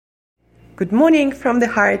Good morning from the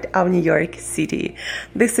heart of New York City.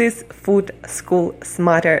 This is Food School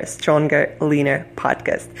Smarter, Stronger, Leaner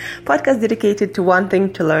podcast dedicated to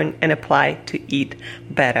wanting to learn and apply to eat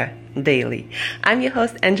better daily. I'm your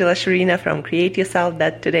host, Angela Sharina from Create Yourself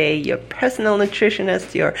That Today, your personal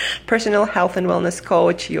nutritionist, your personal health and wellness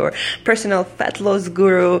coach, your personal fat loss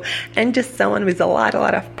guru, and just someone with a lot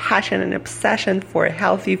of passion and obsession for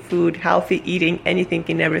healthy food, healthy eating, anything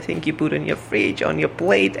and everything you put on your fridge, on your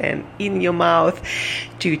plate, and in your mouth,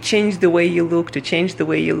 to change the way you look, to change the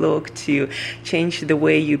way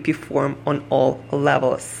you perform on all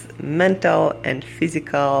levels, mental and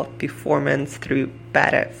physical performance through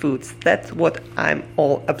better foods. That's what I'm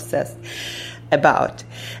all obsessed about.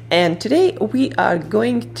 And today we are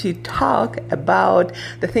going to talk about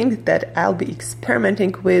the things that I'll be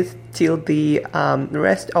experimenting with till the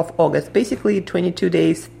rest of August, basically 22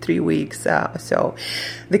 days, 3 weeks. So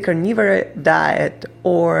the carnivore diet,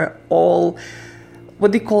 or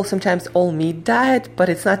what they call sometimes all meat diet, but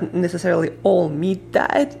it's not necessarily all meat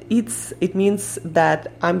diet. It means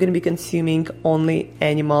that I'm going to be consuming only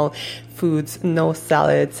animal foods, no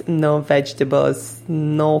salads, no vegetables,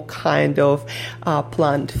 no kind of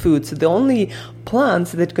plant foods. The only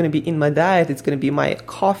plants that are going to be in my diet is going to be my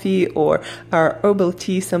coffee or herbal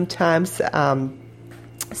tea sometimes,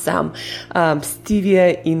 some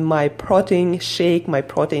stevia in my protein shake. My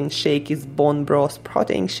protein shake is bone broth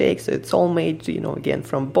protein shake, so it's all made, again,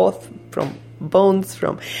 from bones,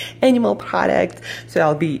 from animal products. So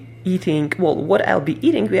I'll be eating, what I'll be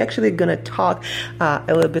eating, we're actually going to talk a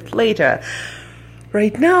little bit later.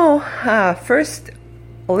 Right now, first,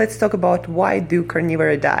 let's talk about why do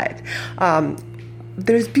carnivore diet.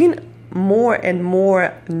 There's been more and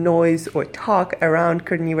more noise or talk around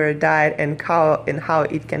carnivore diet and how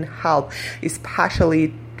it can help,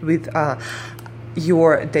 especially with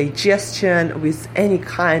your digestion, with any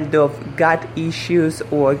kind of gut issues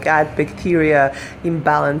or gut bacteria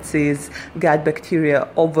imbalances, gut bacteria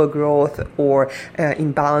overgrowth or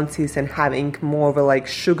imbalances, and having more of a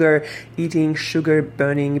sugar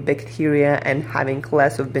burning bacteria and having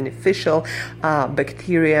less of beneficial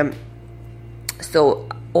bacteria. So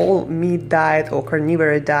all meat diet or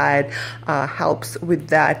carnivore diet helps with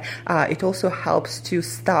that. It also helps to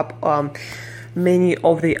stop many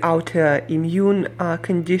of the autoimmune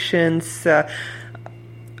conditions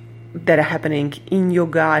that are happening in your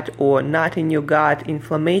gut or not in your gut.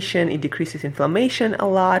 Inflammation, it decreases inflammation a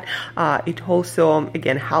lot. It also,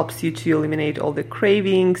 again, helps you to eliminate all the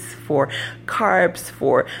cravings for carbs,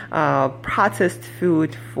 for processed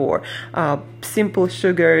food, for simple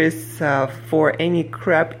sugars, for any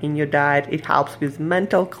crap in your diet. It helps with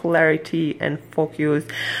mental clarity and focus.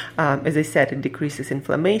 As I said, it decreases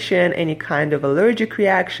inflammation, any kind of allergic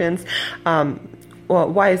reactions.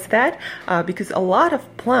 Why is that? Because a lot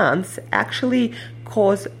of plants actually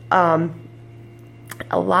cause a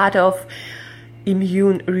lot of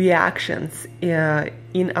immune reactions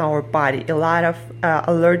in our body, a lot of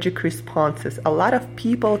allergic responses. A lot of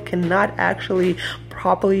people cannot actually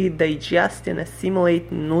properly digest and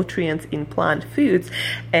assimilate nutrients in plant foods,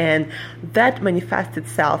 and that manifests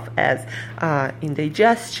itself as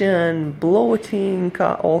indigestion, bloating,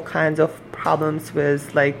 all kinds of problems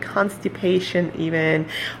with constipation even,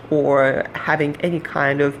 or having any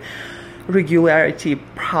kind of regularity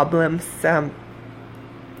problems.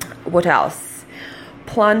 What else?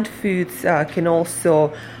 Plant foods can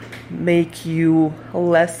also make you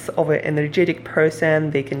less of an energetic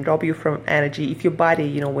person. They can rob you from energy. If your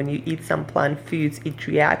body, when you eat some plant foods, it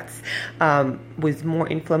reacts with more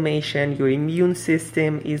inflammation, your immune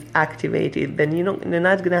system is activated, then you're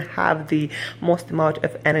not going to have the most amount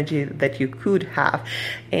of energy that you could have.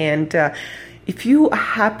 And if you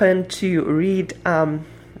happen to read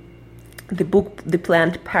the book The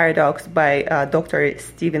Plant Paradox by Dr.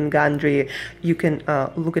 Stephen Gundry, you can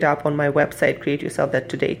look it up on my website, Create Yourself That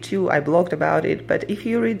Today too. I blogged about it. But if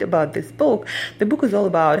you read about this book, the book is all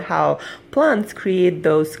about how plants create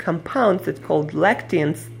those compounds that's called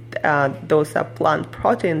lectins. Those are plant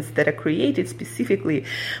proteins that are created specifically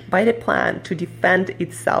by the plant to defend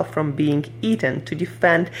itself from being eaten,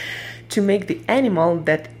 to make the animal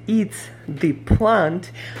that eats the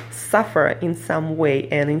plant suffer in some way.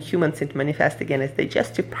 And in humans it manifests again as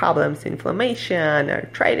digestive problems, inflammation,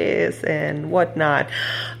 arthritis, and whatnot.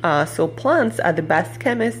 So plants are the best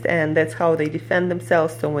chemists, and that's how they defend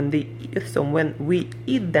themselves. So when we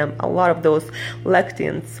eat them, a lot of those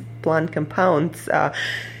lectins, plant compounds,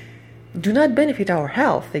 do not benefit our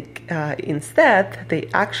health. Instead, they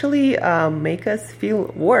actually make us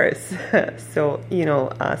feel worse. So,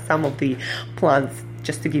 some of the plants,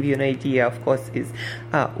 just to give you an idea, of course, is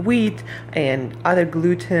wheat and other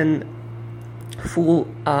gluten full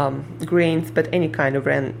grains, but any kind of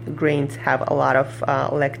grains have a lot of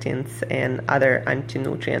lectins and other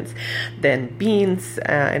anti-nutrients than beans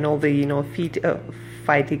and all the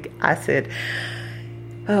phytic acid.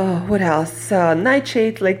 What else?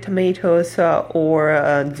 Nightshades like tomatoes or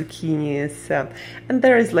zucchinis, and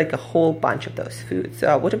there is like a whole bunch of those foods.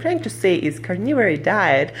 What I'm trying to say is carnivore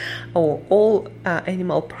diet or all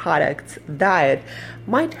animal products diet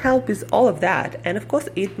might help with all of that, and of course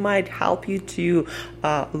it might help you to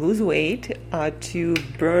lose weight, to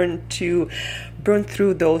burn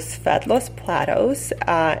through those fat loss plateaus,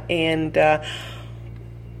 and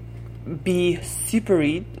be super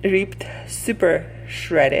ripped, super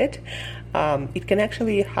shredded. It can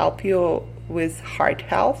actually help you with heart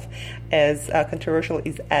health, as controversial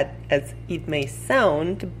as it may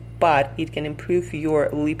sound, but it can improve your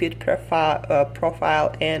lipid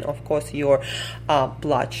profile and of course your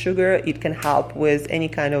blood sugar. It can help with any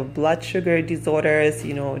kind of blood sugar disorders,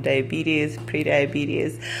 diabetes,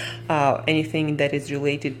 prediabetes, anything that is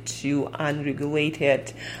related to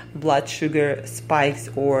unregulated blood sugar spikes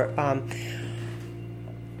or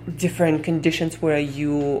different conditions where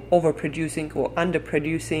you overproducing or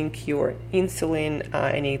underproducing your insulin,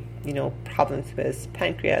 any problems with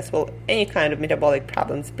pancreas, well, any kind of metabolic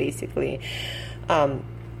problems basically.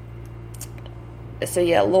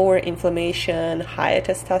 Lower inflammation, higher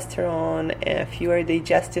testosterone, fewer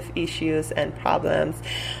digestive issues and problems,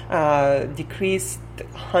 decreased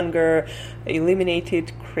hunger,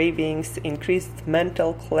 eliminated cravings, increased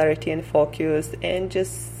mental clarity and focus, and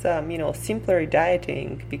just simpler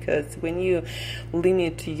dieting. Because when you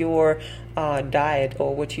limit your diet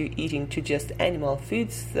or what you're eating to just animal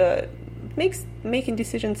foods, makes making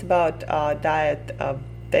decisions about diet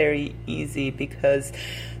very easy, because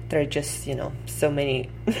there are just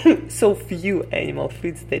so few animal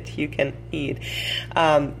foods that you can eat.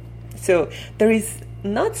 So there is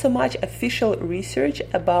not so much official research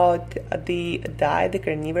about the diet, the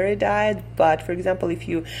carnivore diet, but for example, if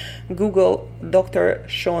you Google Dr.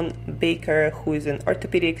 Shawn Baker, who is an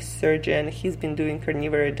orthopedic surgeon, he's been doing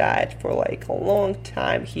carnivore diet for like a long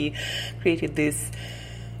time. He created this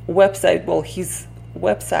website, his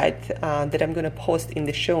website that I'm going to post in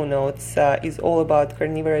the show notes is all about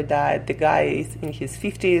carnivore diet. The guy is in his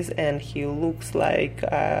 50s and he looks like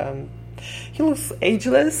he looks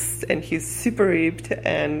ageless, and he's super ripped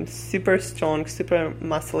and super strong, super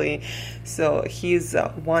muscly. So he's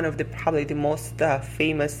one of probably the most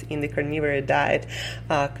famous in the carnivore diet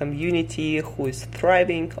community, who is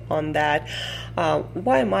thriving on that.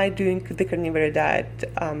 Why am I doing the carnivore diet?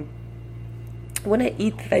 When I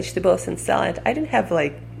eat vegetables and salad, I don't have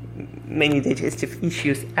like many digestive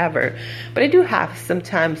issues ever, but I do have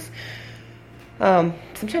sometimes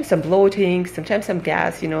some bloating, sometimes some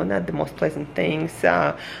gas, not the most pleasant things.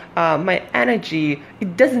 My energy,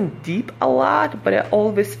 it doesn't dip a lot, but I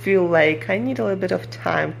always feel like I need a little bit of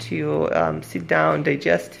time to sit down,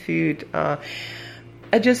 digest food. I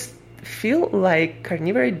just feel like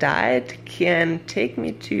carnivore diet can take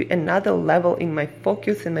me to another level in my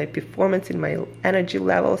focus and my performance, in my energy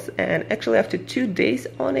levels, and actually after 2 days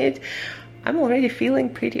on it, I'm already feeling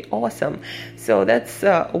pretty awesome. So that's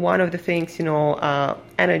one of the things,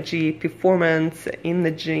 energy, performance in the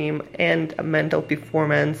gym, and mental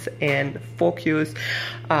performance and focus,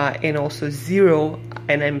 and also zero.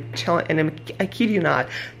 And I kid you not,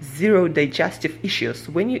 zero digestive issues.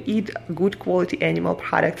 When you eat good quality animal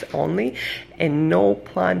products only and no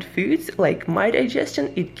plant foods, like my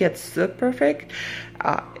digestion, it gets so perfect.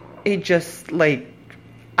 It just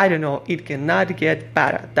I don't know, it cannot get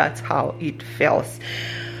better. That's how it feels.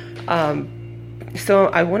 So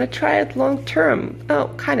I want to try it long term.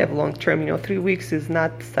 Kind of long term, 3 weeks is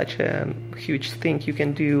not such a huge thing. You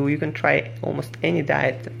can try almost any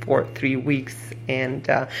diet for 3 weeks, and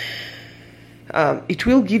it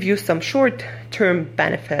will give you some short-term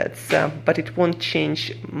benefits, but it won't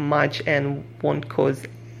change much and won't cause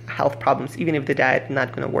health problems, even if the diet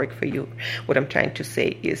not going to work for you. What I'm trying to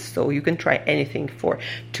say is, so you can try anything for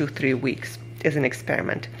 2-3 weeks as an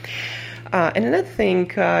experiment. And another thing,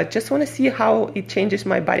 just want to see how it changes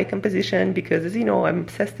my body composition, because as you know, I'm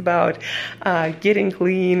obsessed about getting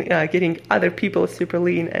lean, getting other people super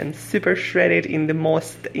lean and super shredded in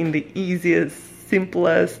the easiest,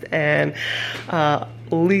 simplest, and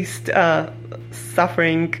least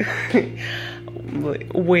suffering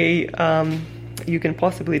way you can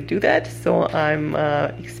possibly do that. So I'm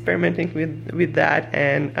experimenting with that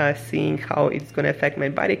and seeing how it's going to affect my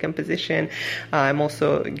body composition. I'm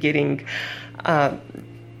also getting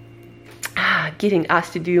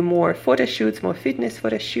asked to do more photo shoots, more fitness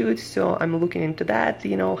photo shoots. So I'm looking into that,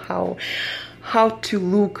 how to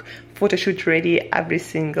look photo shoot ready every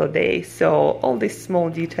single day. So all these small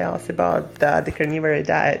details about the carnivore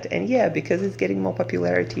diet. And yeah, because it's getting more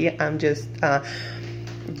popularity, I'm just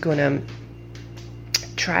gonna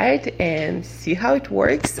try it and see how it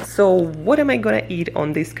works. So what am I gonna eat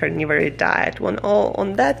on this carnivore diet?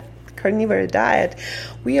 On that carnivore diet,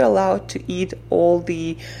 we are allowed to eat all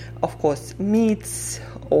the, of course, meats,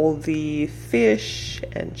 all the fish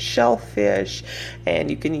and shellfish, and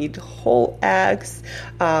you can eat whole eggs.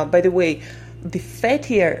 By the way, the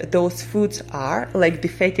fattier those foods are, like the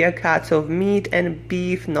fattier cuts of meat and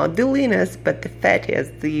beef, not the leanest, but the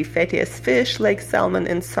fattiest fish like salmon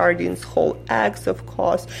and sardines, whole eggs, of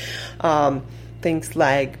course, things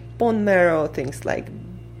like bone marrow, things like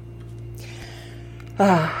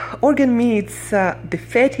organ meats, the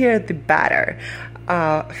fattier the better.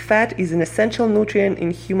 Fat is an essential nutrient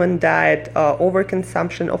in human diet.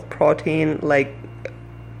 Overconsumption of protein, like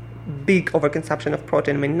big overconsumption of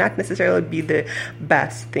protein, may not necessarily be the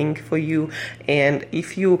best thing for you. And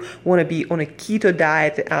if you want to be on a keto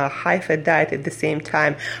diet, high-fat diet at the same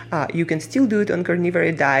time, you can still do it on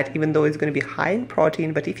carnivore diet, even though it's going to be high in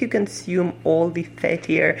protein. But if you consume all the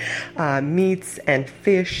fattier meats and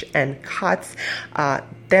fish and cuts,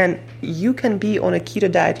 then you can be on a keto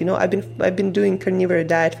diet. You know, I've been doing carnivore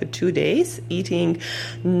diet for 2 days, eating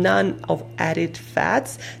none of added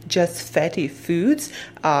fats, just fatty foods,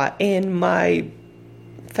 and my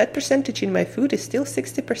fat percentage in my food is still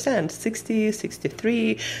 60%, 60,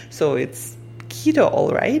 63, so it's keto,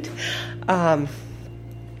 all right.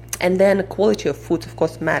 And then quality of foods, of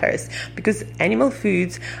course, matters, because animal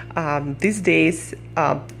foods these days,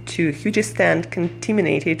 to a huge extent,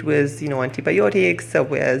 contaminated with, antibiotics,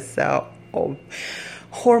 with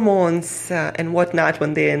hormones and whatnot,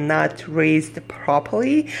 when they are not raised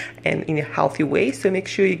properly and in a healthy way. So make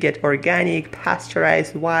sure you get organic,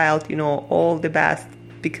 pasteurized, wild, all the best,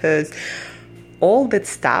 because all that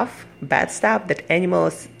stuff, bad stuff that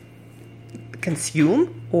animals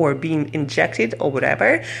consume or being injected or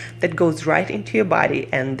whatever, that goes right into your body,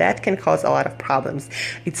 and that can cause a lot of problems.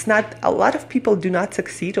 A lot of people do not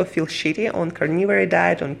succeed or feel shitty on carnivore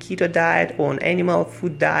diet, on keto diet, on animal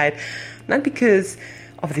food diet, not because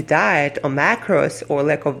of the diet or macros or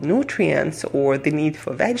lack of nutrients or the need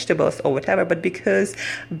for vegetables or whatever, but because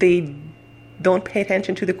they don't pay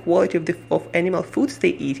attention to the quality of animal foods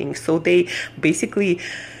they're eating. So they basically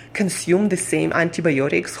consume the same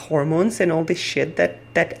antibiotics, hormones, and all this shit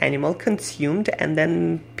that animal consumed, and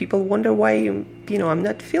then people wonder why I'm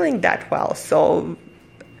not feeling that well. So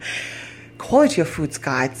quality of foods,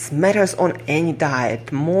 guys, matters on any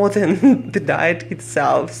diet more than the diet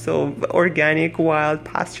itself. So organic, wild,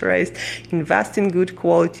 pasteurized, invest in good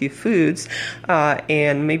quality foods,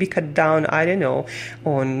 and maybe cut down,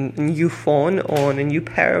 on a new phone, on a new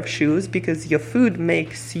pair of shoes, because your food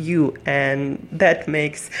makes you, and that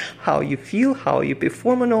makes how you feel, how you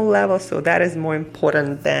perform on all levels. So that is more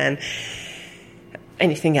important than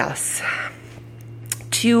anything else.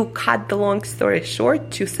 To cut the long story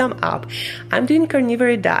short, to sum up, I'm doing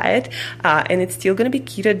carnivore diet, and it's still going to be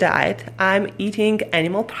keto diet. I'm eating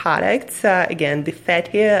animal products. Again, the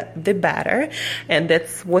fattier, the better. And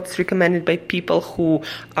that's what's recommended by people who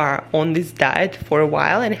are on this diet for a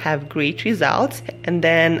while and have great results. And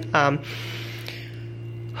then,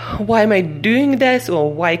 why am I doing this?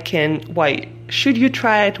 Or why should you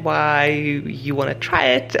try it? Why you want to try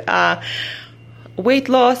it? Weight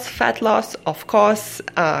loss, fat loss, of course,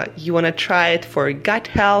 you want to try it for gut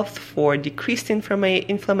health, for decreased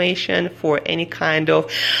inflammation, for any kind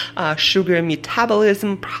of sugar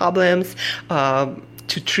metabolism problems, to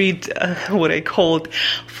treat what I called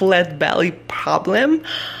flat belly problem.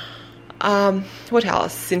 What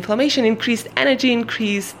else? Inflammation, increased energy,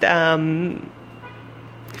 increased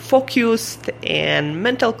focused and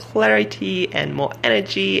mental clarity, and more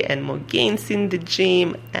energy and more gains in the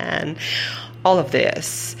gym, and all of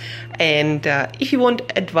this. And if you want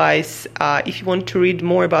advice, if you want to read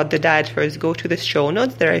more about the diet, first go to the show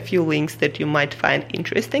notes. There are a few links that you might find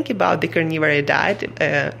interesting about the carnivore diet,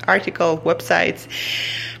 article, websites,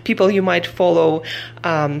 people you might follow.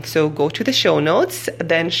 So go to the show notes,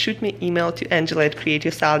 then shoot me email to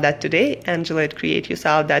Angela@createyourstyle.today,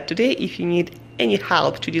 Angela@createyourstyle.today, if you need any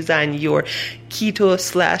help to design your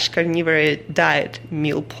keto/carnivore diet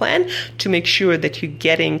meal plan, to make sure that you're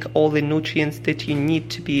getting all the nutrients that you need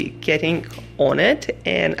to be getting on it.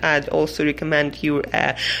 And I'd also recommend you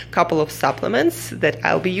a couple of supplements that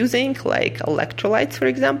I'll be using, like electrolytes, for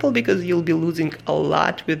example, because you'll be losing a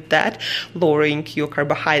lot with that, lowering your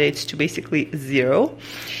carbohydrates to basically zero.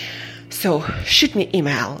 So shoot me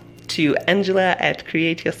email to Angela at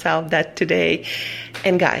Create Yourself That Today.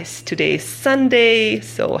 And guys, today is Sunday,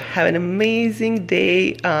 so have an amazing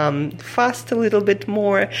day. Fast a little bit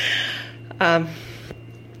more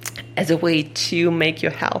as a way to make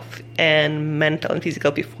your health and mental and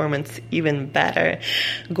physical performance even better.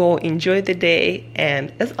 Go enjoy the day,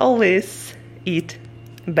 and as always, eat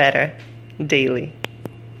better daily.